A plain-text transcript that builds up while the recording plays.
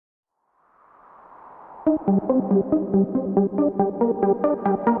7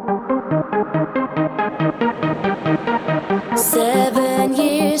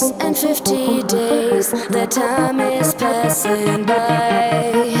 years and 50 days, the time is passing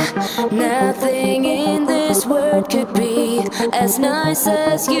by. Nothing in this world could be as nice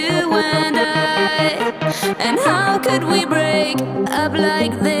as you and I. And how could we break up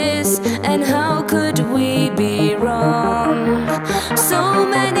like this? And how could we be wrong? So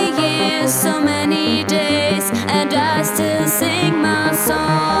many years, so many days, and I still sing my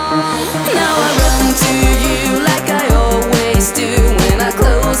song. Now I run to you like I always do. When I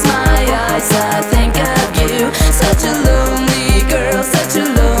close my eyes, I think of you. Such a lonely girl, such a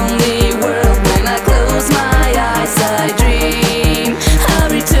lonely world. When I close my eyes, I dream I'll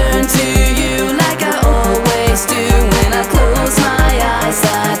return to you like I always do. When I close my eyes, I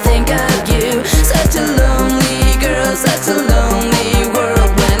think of you. Such a lonely girl, such a lonely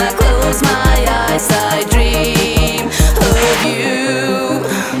world. When I close my eyes, I dream of you.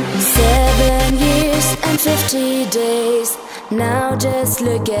 7 years and 50 days. Now just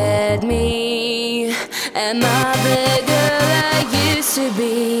look at me. Am I the girl I used to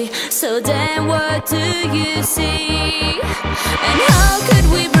be? So then what do you see? And how could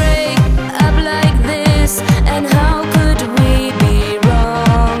we break up like this? And how could we be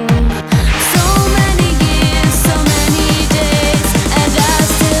wrong? So many years, so many days, and I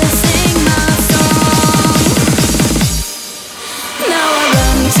still sing my song. Now I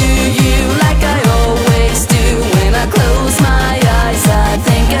run to you like I always do. When I close my eyes, I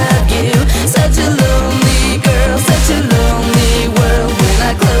think of you. Such a lonely girl, such a lonely world. When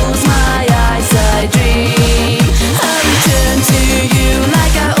I close my eyes, I dream I'll return to you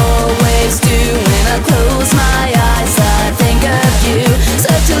like I always do. When I close my eyes, I think of you.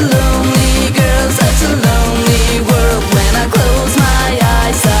 Such a lonely girl, such a lonely world. When I close my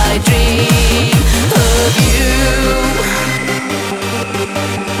eyes, I dream of you.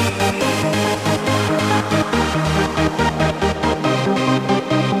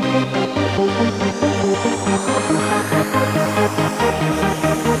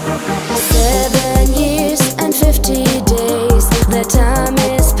 The time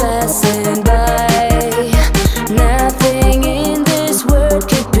is passing by. Nothing in this world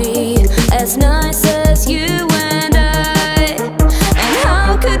could be as nice as you and I. And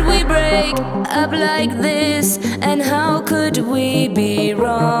how could we break up like this? And how could we be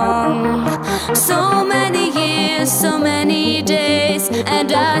wrong? So many years, so many days,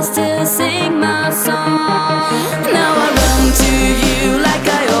 and I still sing my song. Now I run to you like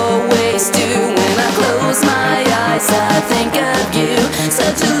I